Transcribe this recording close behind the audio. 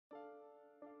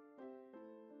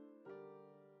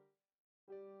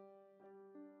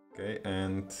Okay,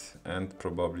 and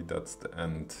probably that's the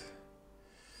end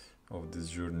of this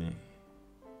journey.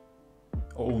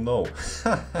 Oh no,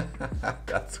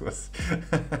 that was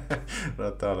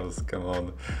Ratalos, come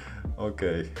on.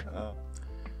 Okay.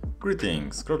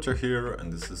 Greetings, Croce here,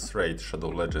 and this is Raid Shadow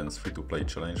Legends free-to-play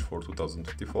challenge for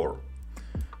 2024.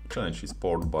 Challenge is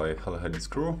powered by Halahedis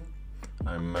crew.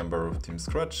 I'm a member of Team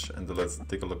Scratch, and let's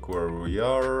take a look where we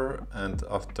are, and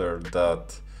after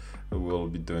that we'll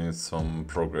be doing some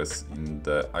progress in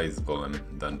the Ice Golem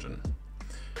dungeon.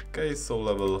 Okay, so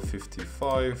level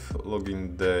 55,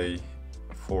 login day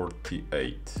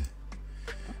 48.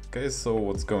 Okay, so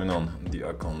what's going on the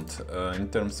account? In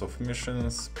terms of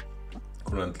missions,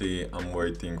 currently I'm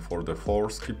waiting for the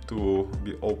force keep to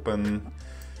be open,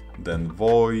 then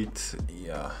void,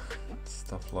 yeah,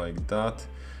 stuff like that.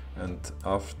 And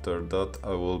after that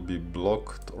I will be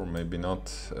blocked, or maybe not,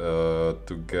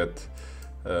 to get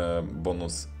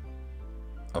bonus,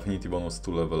 affinity bonus to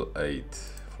level 8.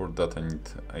 For that I need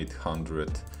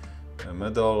 800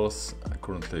 medals.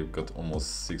 Currently I've got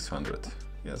almost 600.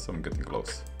 Yeah, so I'm getting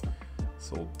close.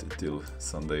 So till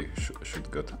Sunday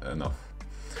should get enough.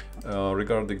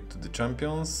 Regarding to the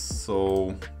champions,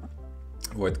 so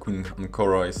White Queen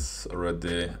Ancora is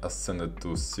already ascended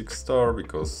to 6 star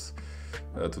because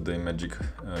today Magic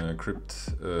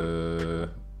Crypt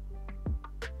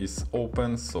is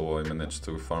open, so I managed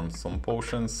to farm some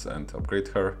potions and upgrade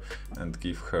her and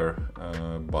give her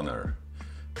a banner.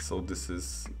 So this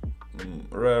is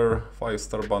rare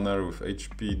 5-star banner with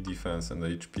HP, defense and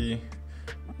HP.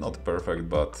 Not perfect,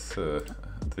 but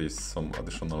at least some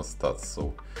additional stats.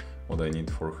 So what I need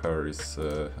for her is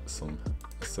some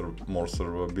more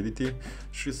survivability.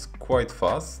 She's quite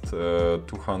fast,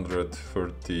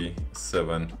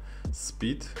 237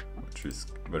 speed, which is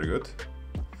very good.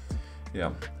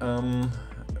 Yeah.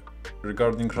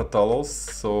 Regarding Ratalos,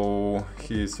 so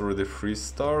he is already 3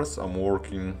 stars. I'm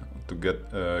working to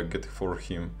get for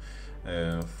him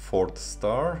 4th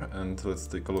star, and let's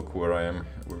take a look where I am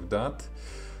with that.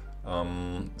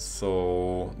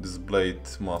 So this Blade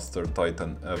Master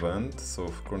Titan event, so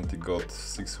I've currently got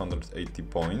 680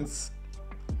 points,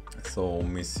 so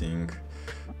missing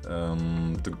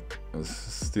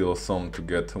still some to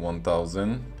get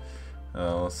 1000.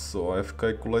 So I've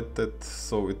calculated,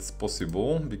 so it's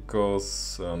possible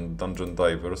because Dungeon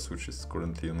Divers, which is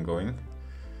currently ongoing,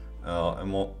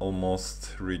 I'm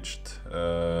almost reached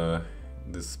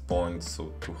this point,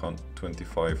 so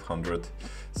 2500,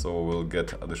 so we'll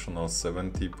get additional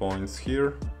 70 points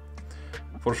here.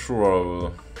 For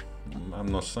sure I'm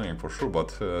not saying for sure,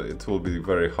 but it will be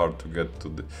very hard to get to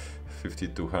the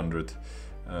 5200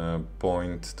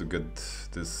 point to get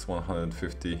this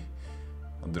 150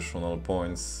 additional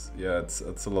points. Yeah,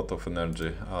 it's a lot of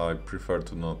energy. I prefer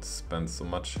to not spend so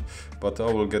much, but I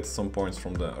will get some points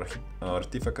from the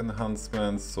artifact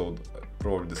enhancements, so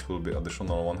probably this will be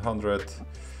additional 100.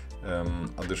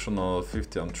 Additional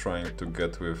 50 I'm trying to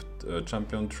get with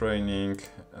champion training,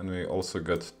 and we also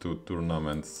get 2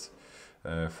 tournaments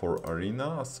for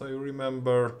arena, as I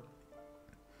remember.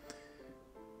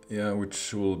 Yeah, which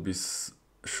should be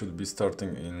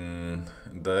starting in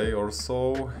a day or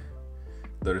so.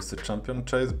 There is a champion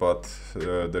chase, but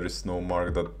there is no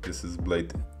mark that this is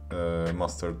Blade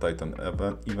Master Titan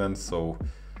event, so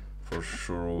for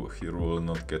sure he will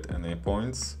not get any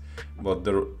points. But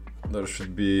there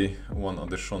should be one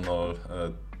additional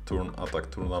turn attack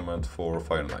tournament for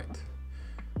Fire Knight.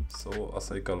 So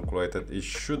as I calculated, it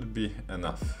should be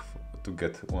enough to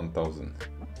get 1000.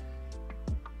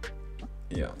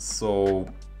 Yeah, so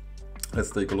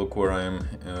let's take a look where I am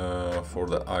for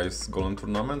the Ice Golem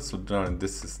tournament. So generally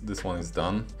this one is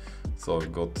done. So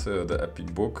I've got the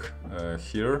epic book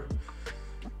here.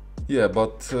 Yeah,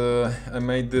 but I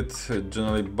made it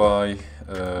generally by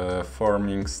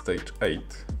farming stage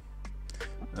 8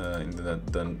 in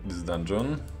this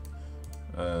dungeon.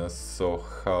 So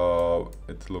how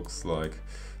it looks like.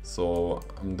 So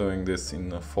I'm doing this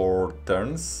in 4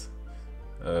 turns.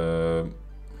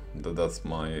 That's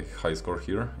my high score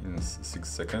here in 6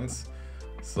 seconds.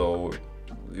 So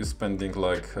you're spending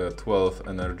like 12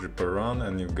 energy per run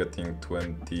and you're getting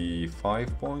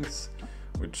 25 points,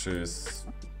 which is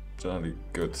generally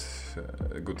good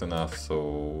enough.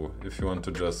 So if you want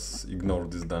to just ignore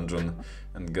this dungeon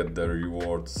and get the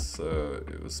rewards,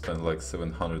 you spend like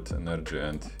 700 energy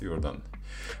and you're done.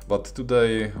 But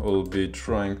today we'll be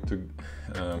trying to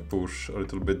push a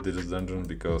little bit this dungeon,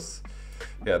 because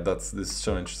yeah, that's this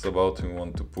challenge is about. We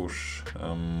want to push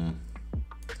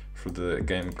through the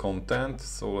game content,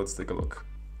 so let's take a look.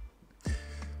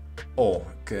 Oh,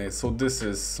 okay, so this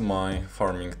is my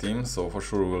farming team, so for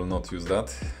sure we'll not use that.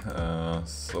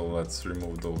 So let's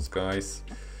remove those guys.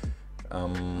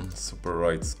 Super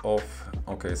rights off.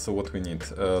 Okay, so what we need?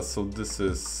 So this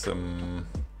is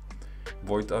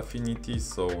void affinity,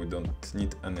 so we don't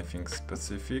need anything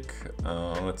specific.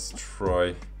 Let's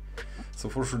try. So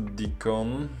for sure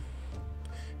Deacon.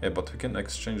 Yeah, but we can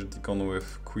exchange Deacon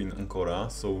with Queen Ancora,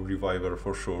 so Reviver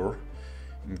for sure,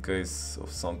 in case of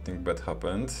something bad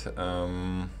happened.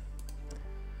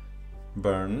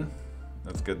 Burn.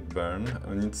 Let's get Burn.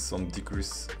 We need some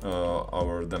decrease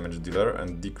our damage dealer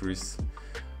and decrease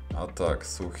attack.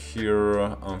 So here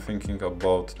I'm thinking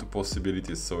about two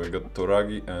possibilities. So we got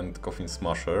Toragi and Coffin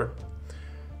Smasher.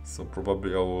 So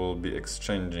probably I will be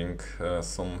exchanging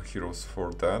some heroes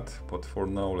for that. But for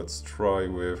now let's try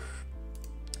with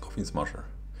Coffin Smasher.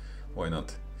 Why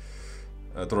not?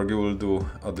 Toragi will do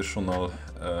additional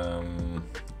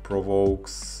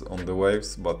provokes on the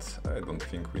waves, but I don't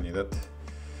think we need it.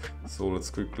 So let's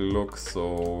quickly look.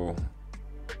 So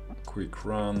quick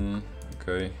run,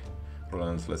 okay.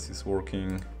 Relentless is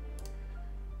working.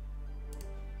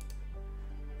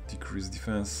 Decrease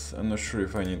defense. I'm not sure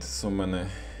if I need so many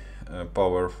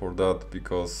power for that,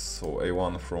 because so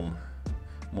A1 from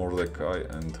Mordecai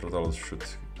and Ratalos should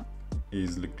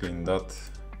easily clean that.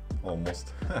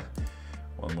 Almost.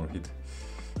 One more hit.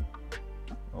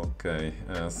 Okay,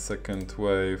 second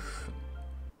wave.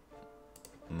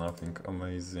 Nothing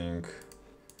amazing.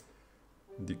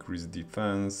 Decrease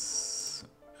defense.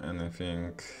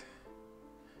 Anything.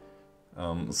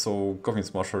 So Coffin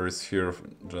Smasher is here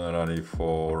generally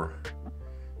for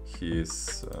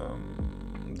his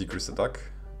decrease attack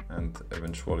and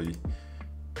eventually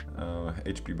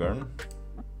HP burn.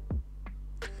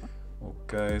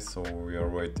 Okay, so we are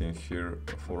waiting here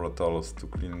for Ratalos to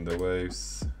clean the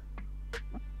waves.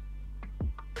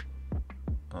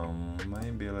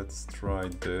 Maybe let's try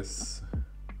this.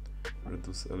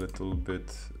 Reduce a little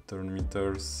bit turn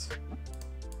meters.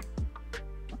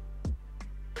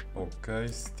 Okay,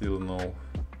 still no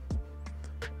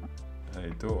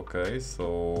A2. Okay,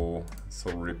 so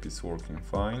RIP is working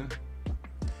fine.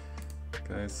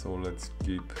 Okay, so let's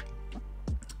keep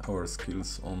our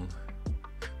skills on,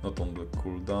 not on the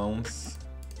cooldowns.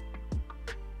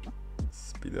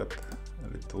 Speed up a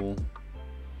little.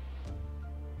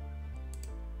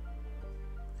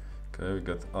 Okay, we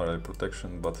got RL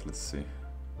protection, but let's see.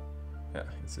 Yeah,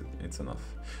 it's enough.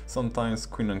 Sometimes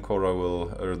Queen Ancora will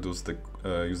reduce the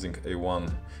using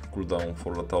A1 cooldown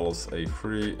for Ratalos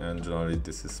A3, and generally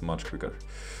this is much quicker.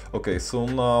 Okay, so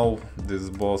now this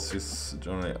boss is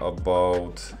generally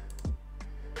about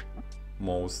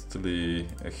mostly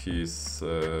his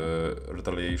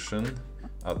retaliation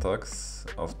attacks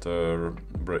after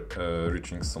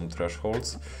reaching some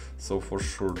thresholds. So for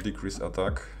sure decrease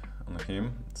attack on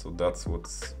him. So that's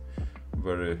what's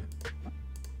very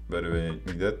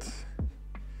needed.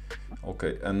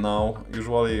 Okay, and now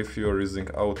usually if you are using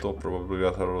auto, probably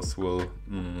Ratalos will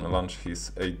launch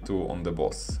his A2 on the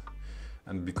boss,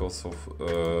 and because of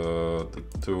the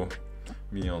two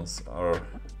minions are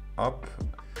up,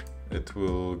 it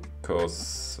will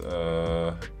cause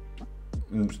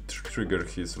trigger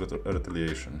his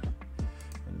retaliation,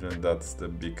 and then that's the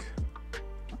big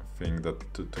thing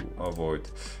that to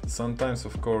avoid. Sometimes,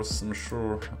 of course, I'm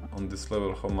sure on this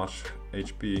level how much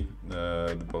HP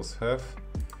the boss have,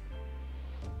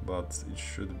 but it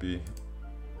should be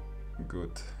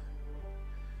good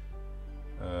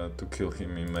to kill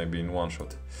him maybe in one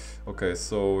shot. Okay,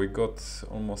 so we got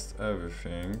almost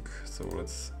everything, so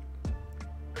let's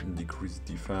decrease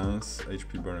defense.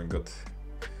 HP burn got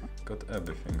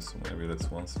everything, so maybe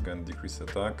let's once again decrease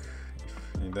attack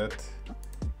if needed.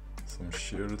 Some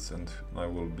shields, and I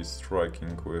will be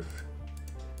striking with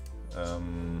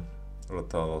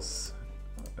Ratalos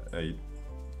A3.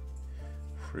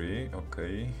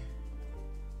 Okay,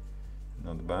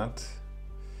 not bad.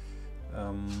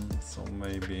 So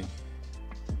maybe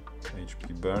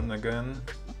HP burn again.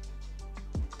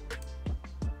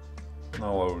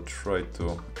 Now I will try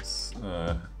to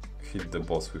hit the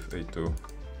boss with A2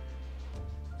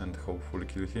 and hopefully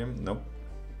kill him. Nope.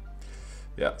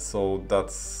 Yeah, so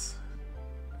that's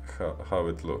how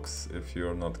it looks if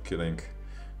you're not killing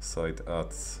side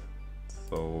ads.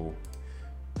 So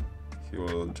he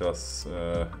will just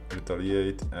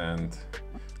retaliate and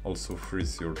also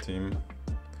freeze your team,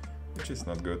 which is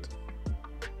not good,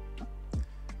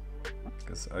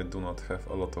 because I do not have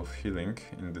a lot of healing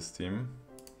in this team.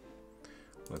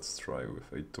 Let's try with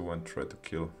A2 and try to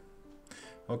kill.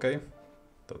 Okay,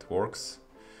 that works.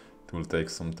 It will take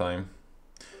some time.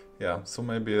 yeah, so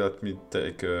maybe let me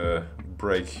take a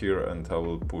break here and I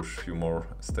will push a few more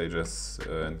stages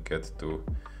and get to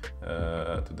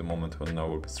the moment when I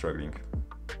will be struggling.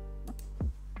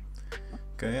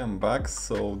 Okay, I'm back.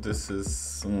 So this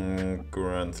is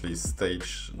currently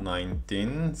stage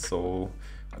 19. So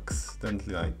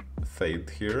accidentally I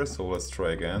failed here. So let's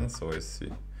try again. So I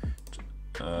see,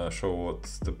 show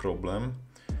what's the problem.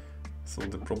 So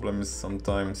the problem is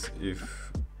sometimes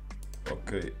if,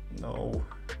 okay, no.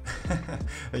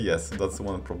 Yes, that's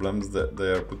one problem, that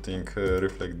they are putting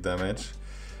reflect damage,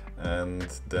 and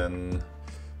then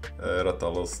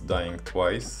Ratalos dying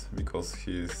twice because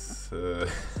he's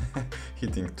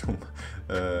hitting too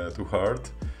hard,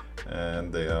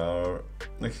 and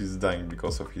he's dying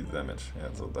because of his damage.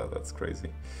 Yeah, so that's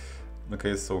crazy.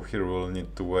 Okay, so here we'll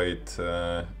need to wait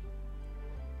for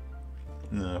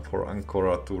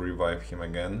Ancora to revive him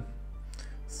again.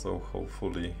 So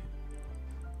hopefully,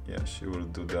 yeah, she will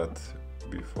do that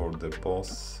before the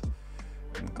boss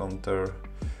encounter.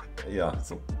 Yeah,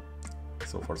 so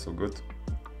far so good.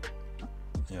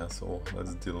 Yeah, so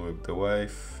let's deal with the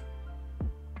wave.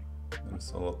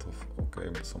 There's a lot of,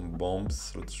 okay, some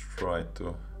bombs. Let's try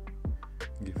to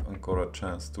give Ancora a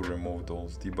chance to remove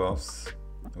those debuffs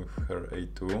with her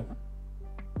A2.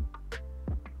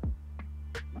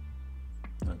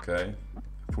 Okay,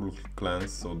 full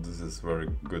cleanse, so this is very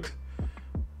good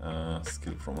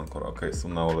skill from Ancora. Okay, so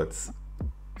now let's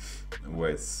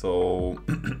wait. So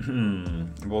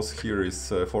boss here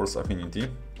is Force Affinity.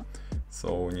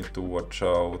 So we need to watch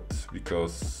out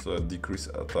because decrease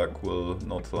attack will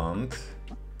not land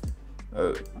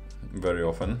very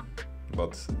often,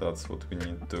 but that's what we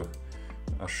need to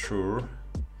assure.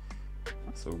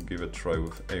 So give a try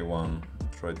with A1,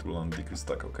 try to land decrease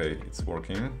attack. Okay, it's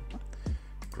working.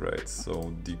 Great,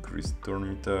 so decrease turn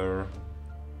meter.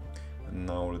 And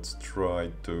now let's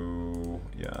try to,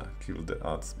 yeah, kill the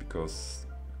ads because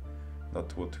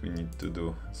that's what we need to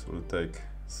do. So it will take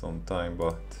some time,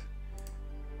 but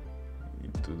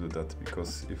need to do that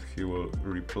because if he will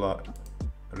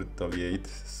retaliate,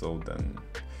 so then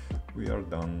we are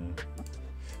done.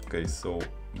 Okay, so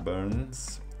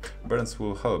burns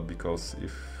will help because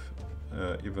if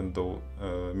even though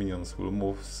minions will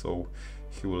move, so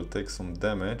he will take some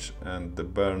damage, and the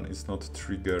burn is not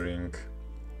triggering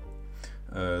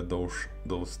those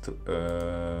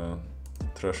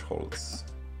thresholds.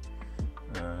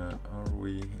 Are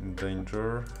we in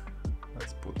danger?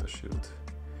 Let's put a shield.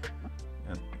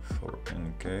 And for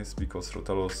any case, because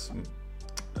Ratalos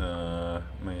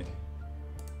may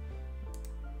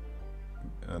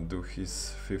do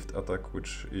his 5th attack,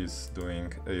 which is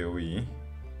doing AoE.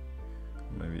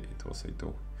 Maybe it was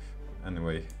A2.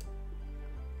 Anyway,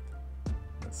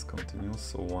 let's continue.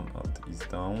 So one ad is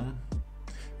down.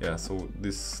 Yeah, so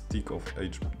this tick of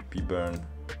HP burn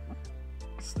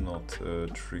is not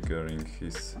triggering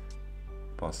his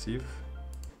passive,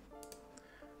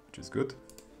 which is good.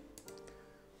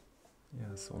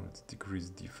 Yeah, so let's decrease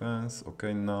defense.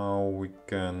 Okay, now we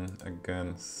can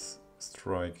again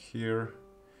strike here.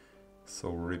 So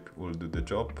Rip will do the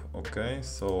job. Okay,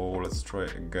 so let's try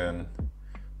again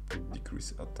to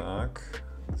decrease attack.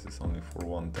 This is only for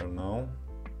one turn now.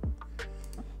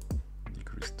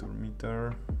 Decrease turn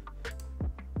meter.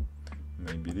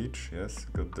 Maybe leech. Yes,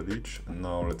 got the leech. And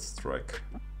now let's strike.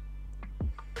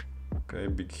 Okay,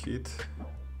 big hit.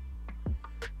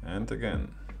 And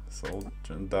again. So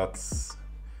that's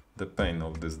the pain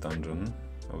of this dungeon,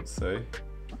 I would say.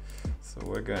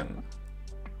 So again,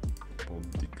 we'll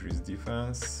decrease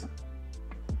defense,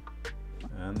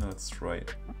 and let's try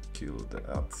kill the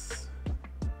ads.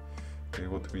 Okay,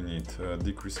 what we need?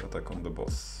 Decrease attack on the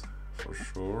boss for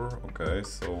sure. Okay,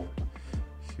 so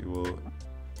he will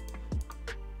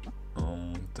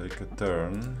take a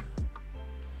turn.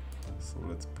 So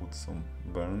let's put some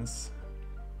burns.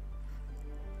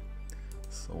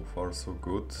 So far so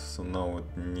good. So now what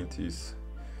we need is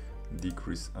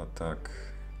decrease attack,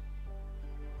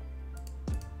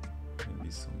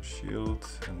 maybe some shield,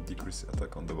 and decrease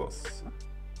attack on the boss.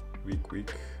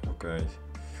 Weak. Okay,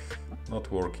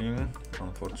 not working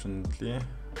unfortunately,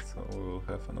 so we'll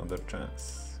have another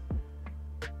chance.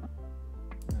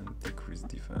 And decrease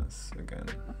defense again.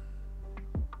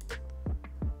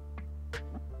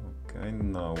 Okay,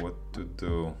 now what to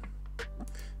do?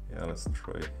 Yeah, let's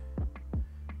try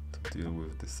deal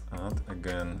with this ad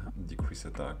again. Decrease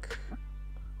attack,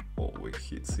 all weak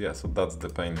hits. Yeah, so that's the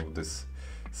pain of this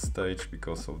stage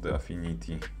because of the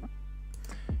affinity,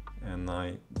 and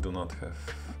I do not have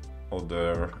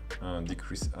other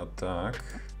decrease attack.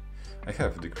 I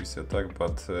have decrease attack,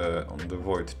 but on the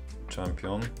Void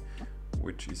champion,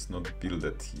 which is not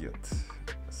builded yet,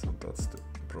 so that's the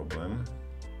problem.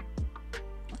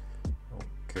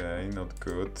 Okay, not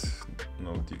good.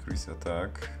 No decrease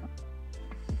attack.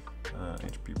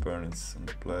 HP burn is in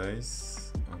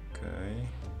place. Okay.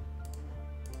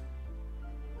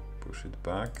 Push it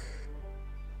back.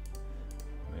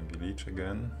 Maybe leech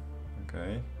again.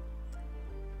 Okay.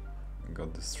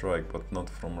 Got the strike, but not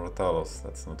from Ratalos.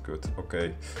 That's not good.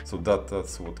 Okay, so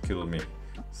that's what killed me.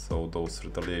 So those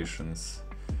retaliations.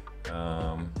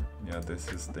 Yeah,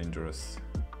 this is dangerous.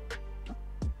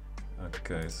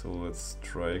 Okay, so let's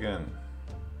try again.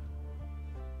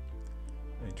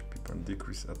 HP burn,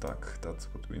 decrease attack. That's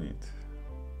what we need.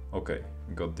 Okay,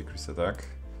 got decrease attack.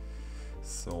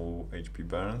 So HP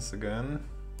burns again.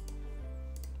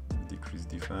 Decrease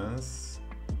defense.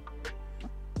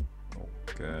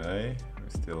 Okay, we're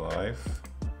still alive.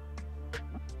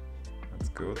 That's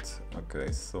good.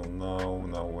 Okay, so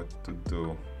now what to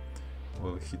do?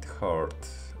 We'll hit hard.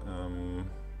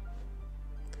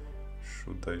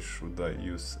 Should I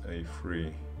use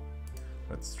A3?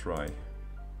 Let's try.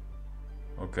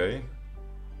 Okay.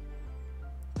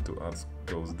 2 adds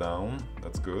goes down.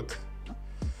 That's good.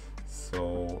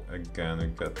 So again we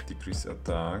got decrease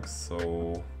attack.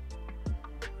 So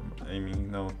I'm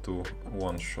aiming now to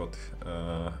one-shot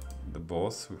the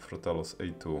boss with Ratalos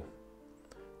A2.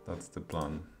 That's the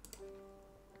plan.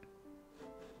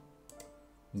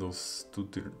 Those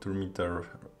 2 meter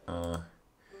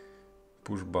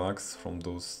pushbacks from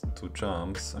those 2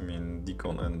 jumps, I mean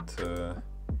Deacon and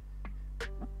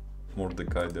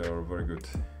Mordecai, they are very good.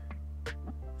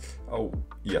 Oh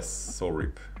yes, so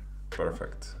rip.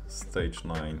 Perfect. Stage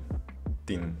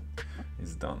 19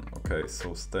 is done. Okay,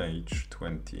 so stage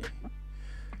 20.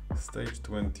 Stage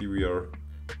 20 we are...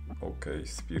 Okay,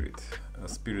 Spirit.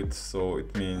 Spirit, so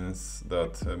it means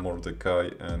that Mordecai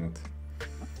and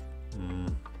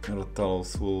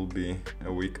Ratalos will be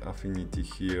a weak affinity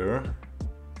here.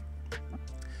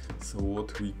 So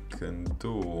what we can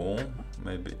do,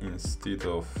 maybe instead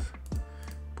of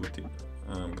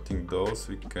putting those,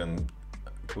 we can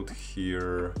put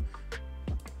here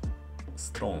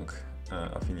strong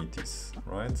affinities,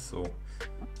 right? So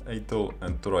Aetol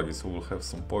and Turagis will have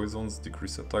some poisons,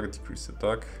 decrease attack.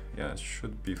 Yeah, it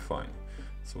should be fine.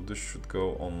 So this should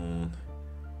go on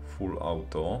full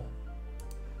auto.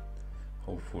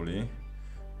 Hopefully.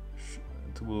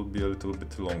 It will be a little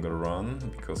bit longer run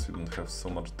because we don't have so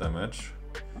much damage.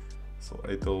 So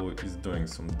Aetol is doing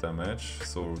some damage.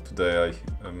 So today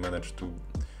I managed to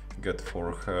get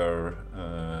for her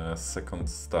second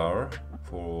star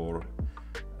for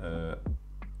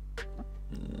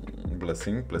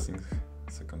blessing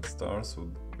second star, so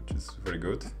which is very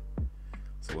good.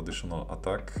 So additional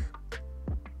attack.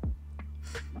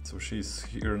 So she's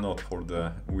here not for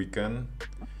the weekend,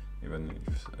 even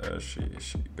if she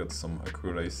got some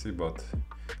accuracy, but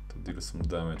to deal some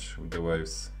damage with the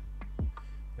waves.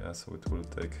 Yeah, so it will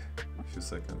take a few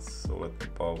seconds. So let me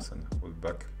pause and we'll be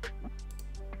back.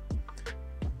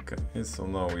 Okay, so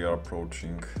now we are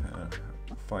approaching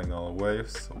final wave,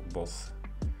 so boss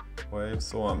wave.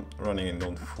 So I'm running it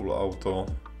on full auto.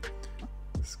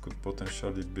 This could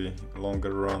potentially be a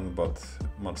longer run, but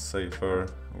much safer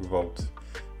without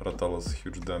Ratalos'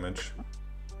 huge damage.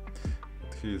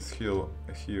 But he is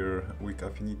here weak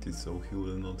affinity, so he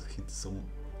will not hit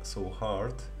so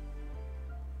hard.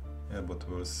 Yeah, but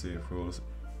we'll see if we will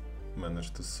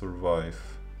manage to survive.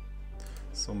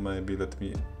 So maybe let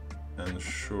me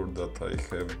ensure that I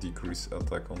have decreased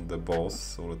attack on the boss,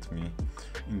 so let me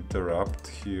interrupt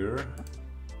here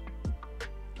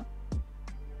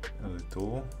a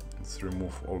little. Let's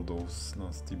remove all those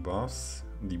nasty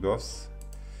debuffs.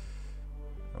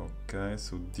 Okay,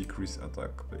 so decrease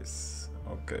attack please.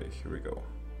 Okay, here we go.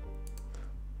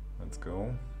 Let's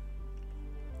go.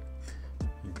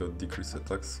 We got decrease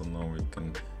attack, so now we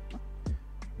can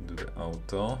do the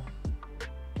auto.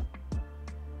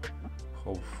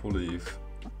 Hopefully if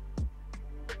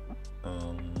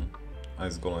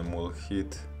Ice Golem will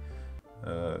hit,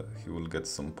 he will get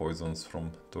some poisons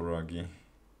from Toragi.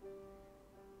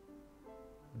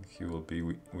 He will be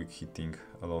weak hitting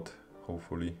a lot,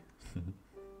 hopefully.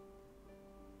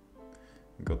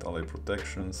 Got ally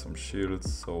protection, some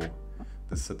shields, so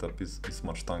the setup is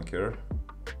much tankier.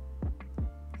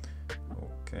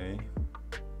 Okay,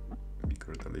 big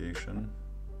retaliation.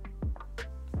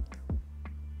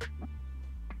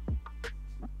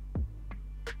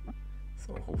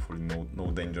 So hopefully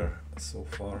no danger so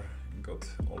far. Got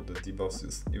all the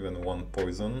debuffs, even one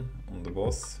poison on the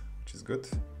boss, which is good.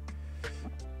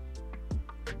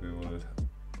 We will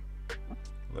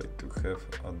like to have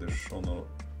additional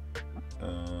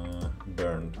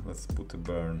burn. Let's put a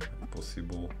burn if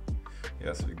possible.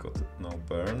 Yes, we got now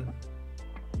burn.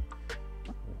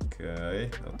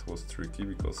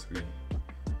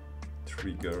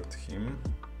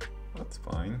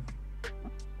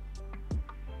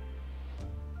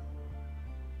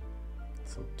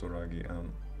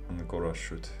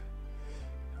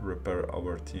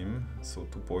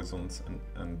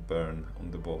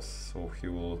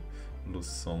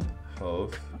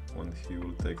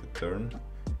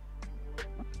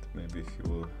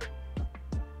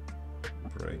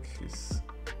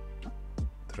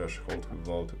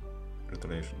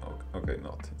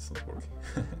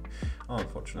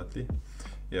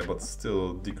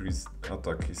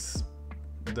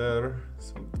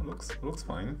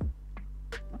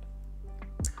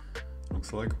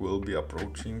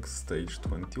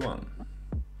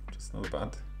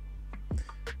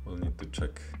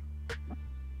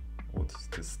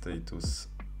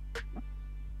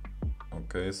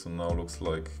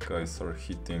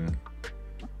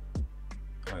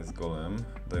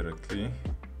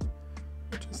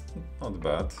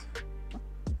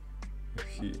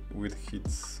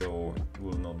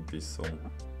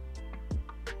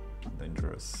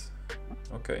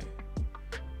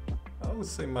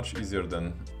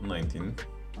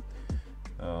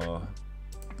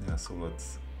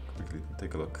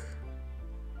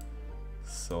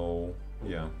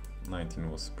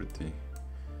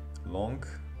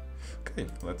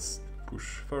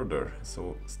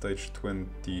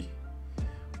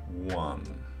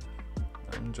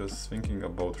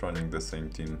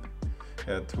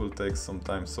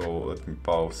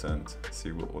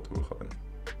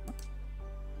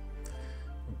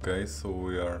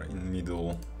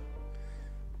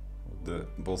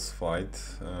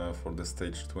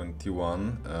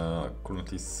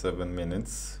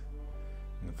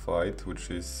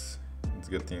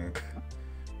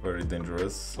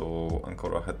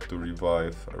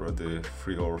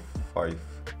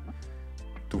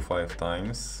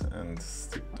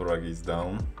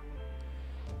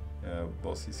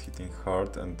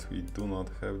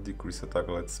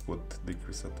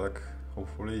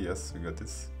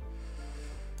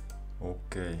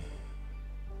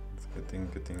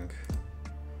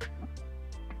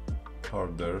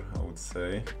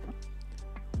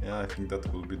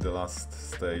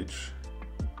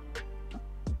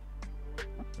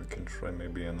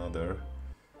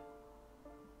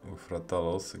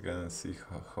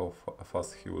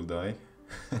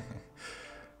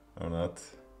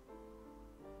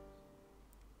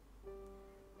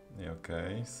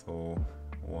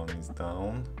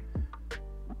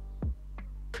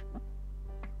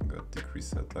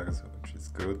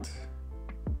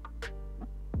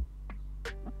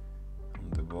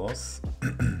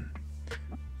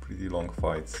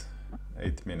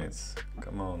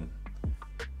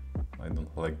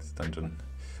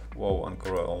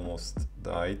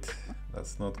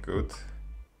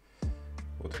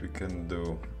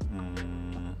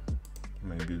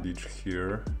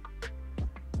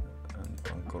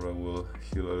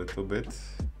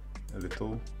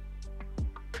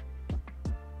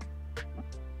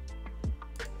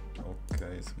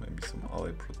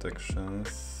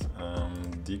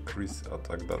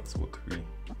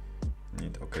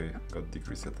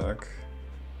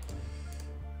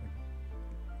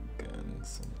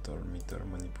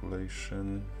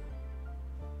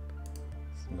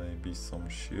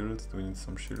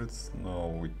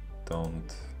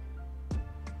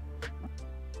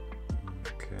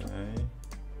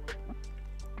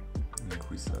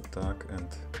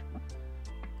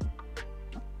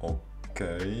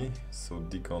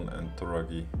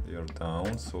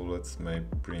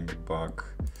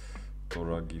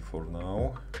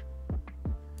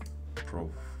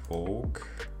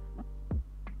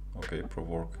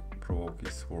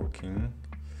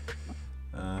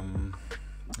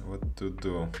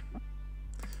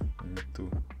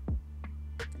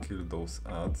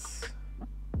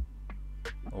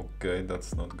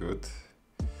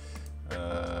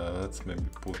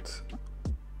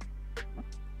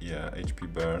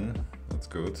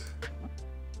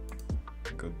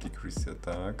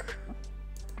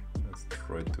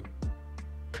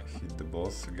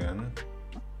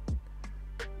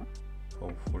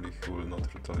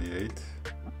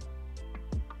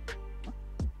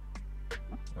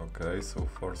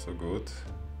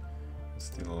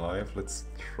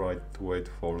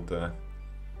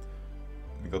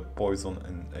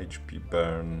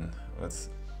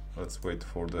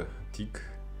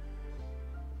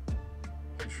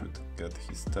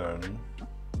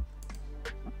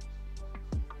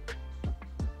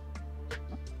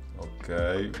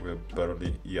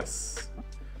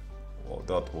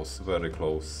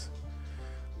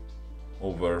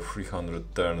 over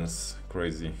 300 turns.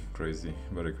 Crazy, crazy,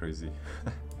 very crazy.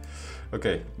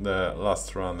 Okay, the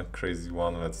last run, crazy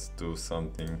one. Let's do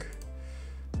something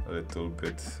a little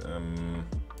bit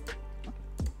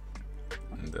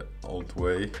the old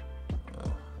way,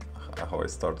 how I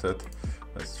started.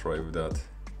 Let's try with that.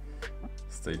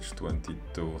 Stage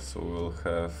 22, so we'll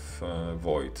have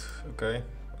void. Okay,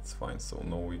 that's fine, so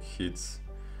no weak hits,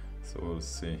 so we'll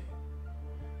see.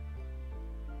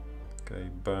 Okay,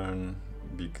 burn,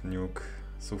 big nuke,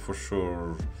 so for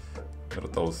sure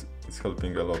Rathalos is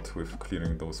helping a lot with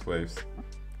clearing those waves.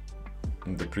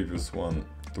 In the previous one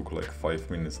took like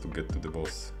 5 minutes to get to the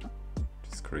boss,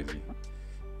 which is crazy.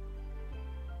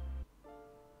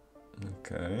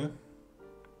 Okay,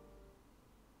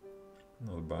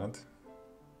 not bad.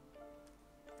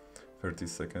 30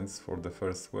 seconds for the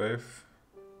first wave.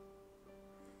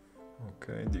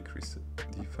 Okay, decrease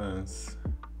defense.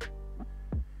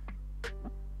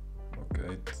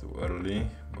 Okay, too early,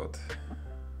 but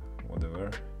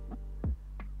whatever,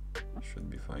 should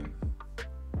be fine.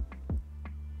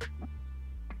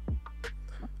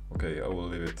 Okay, I will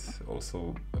leave it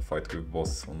also a fight with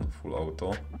boss on full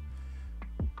auto.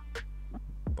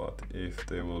 But if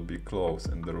they will be close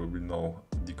and there will be no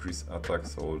decrease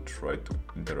attacks, I will try to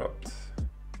interrupt.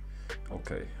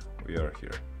 Okay, we are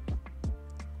here.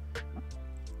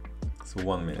 So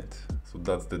 1 minute. So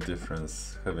that's the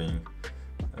difference, having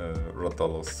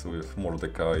Rathalos with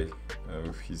Mordecai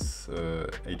with his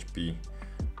HP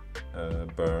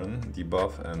burn,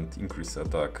 debuff and increase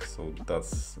attack. So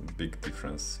that's a big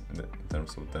difference in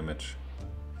terms of damage.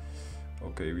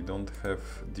 Okay, we don't have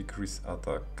decrease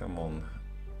attack, come on.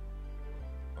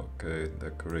 Okay, the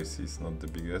accuracy is not the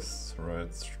biggest.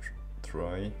 Let's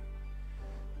try.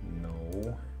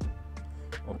 No.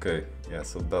 Okay, yeah,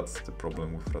 so that's the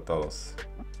problem with Rathalos.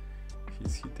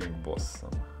 He's hitting boss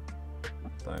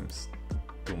sometimes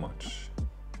too much.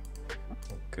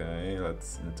 Okay,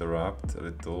 let's interrupt a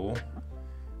little.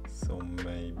 So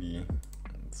maybe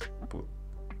let's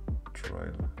try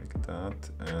like that.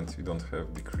 And we don't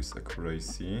have decreased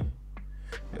accuracy.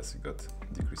 Yes, we got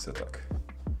decreased attack.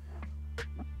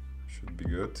 Should be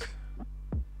good.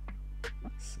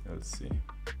 Let's see.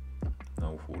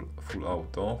 Now full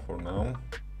auto for now.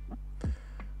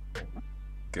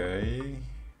 Okay.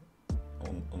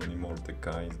 Only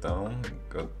Mordecai is down.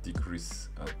 Got decrease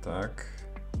attack.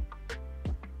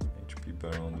 HP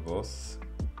burn on the boss.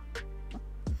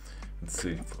 Let's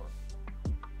see if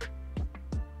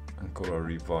Ancora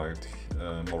revived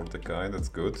Mordecai. That's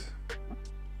good.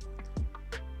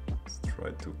 Let's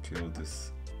try to kill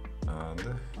this ad.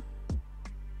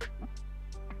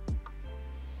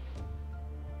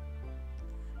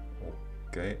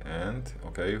 Okay, and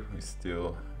okay, we're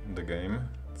still in the game,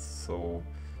 so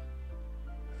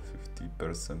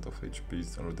 50% of HP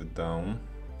is already down.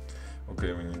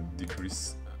 Okay, we need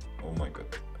decrease, oh my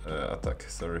god, attack,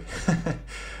 sorry.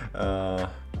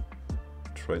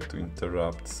 Try to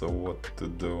interrupt, so what to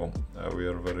do? We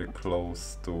are very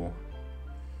close to,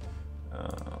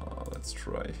 let's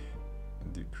try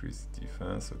decrease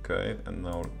defense, okay, and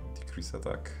now decrease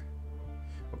attack.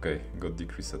 Okay, got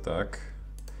decrease attack.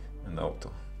 And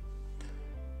auto.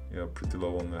 We are pretty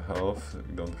low on the health,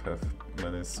 we don't have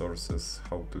many sources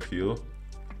how to heal,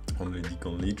 only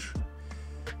Deacon Leech,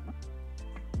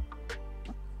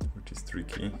 which is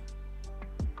tricky.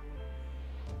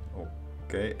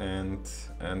 Okay, and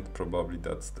probably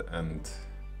that's the end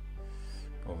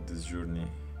of this journey.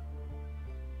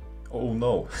 Oh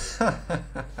no!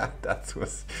 That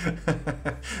was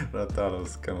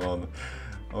Rathalos, come on.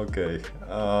 Okay,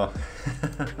 but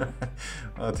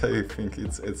I think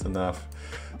it's enough.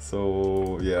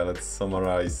 So yeah, let's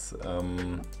summarize.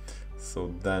 So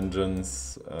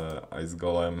dungeons, Ice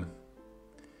Golem,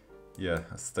 yeah,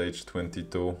 stage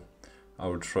 22. I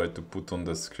will try to put on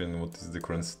the screen what is the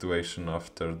current situation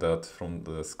after that from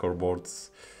the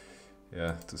scoreboards.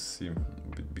 Yeah, to see,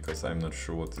 because I'm not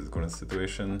sure what is the current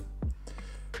situation.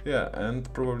 Yeah,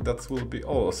 and probably that will be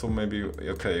all. So maybe,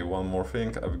 okay, one more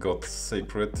thing. I've got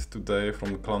Sacred today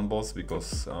from Clan Boss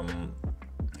because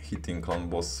hitting Clan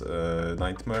Boss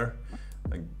nightmare.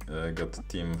 I got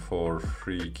team for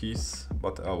 3 keys,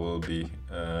 but I will be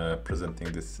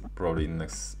presenting this probably in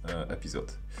next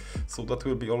episode. So that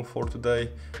will be all for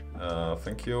today.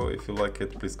 Thank you. If you like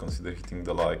it, please consider hitting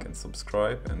the like and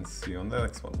subscribe, and see you on the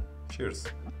next one. Cheers.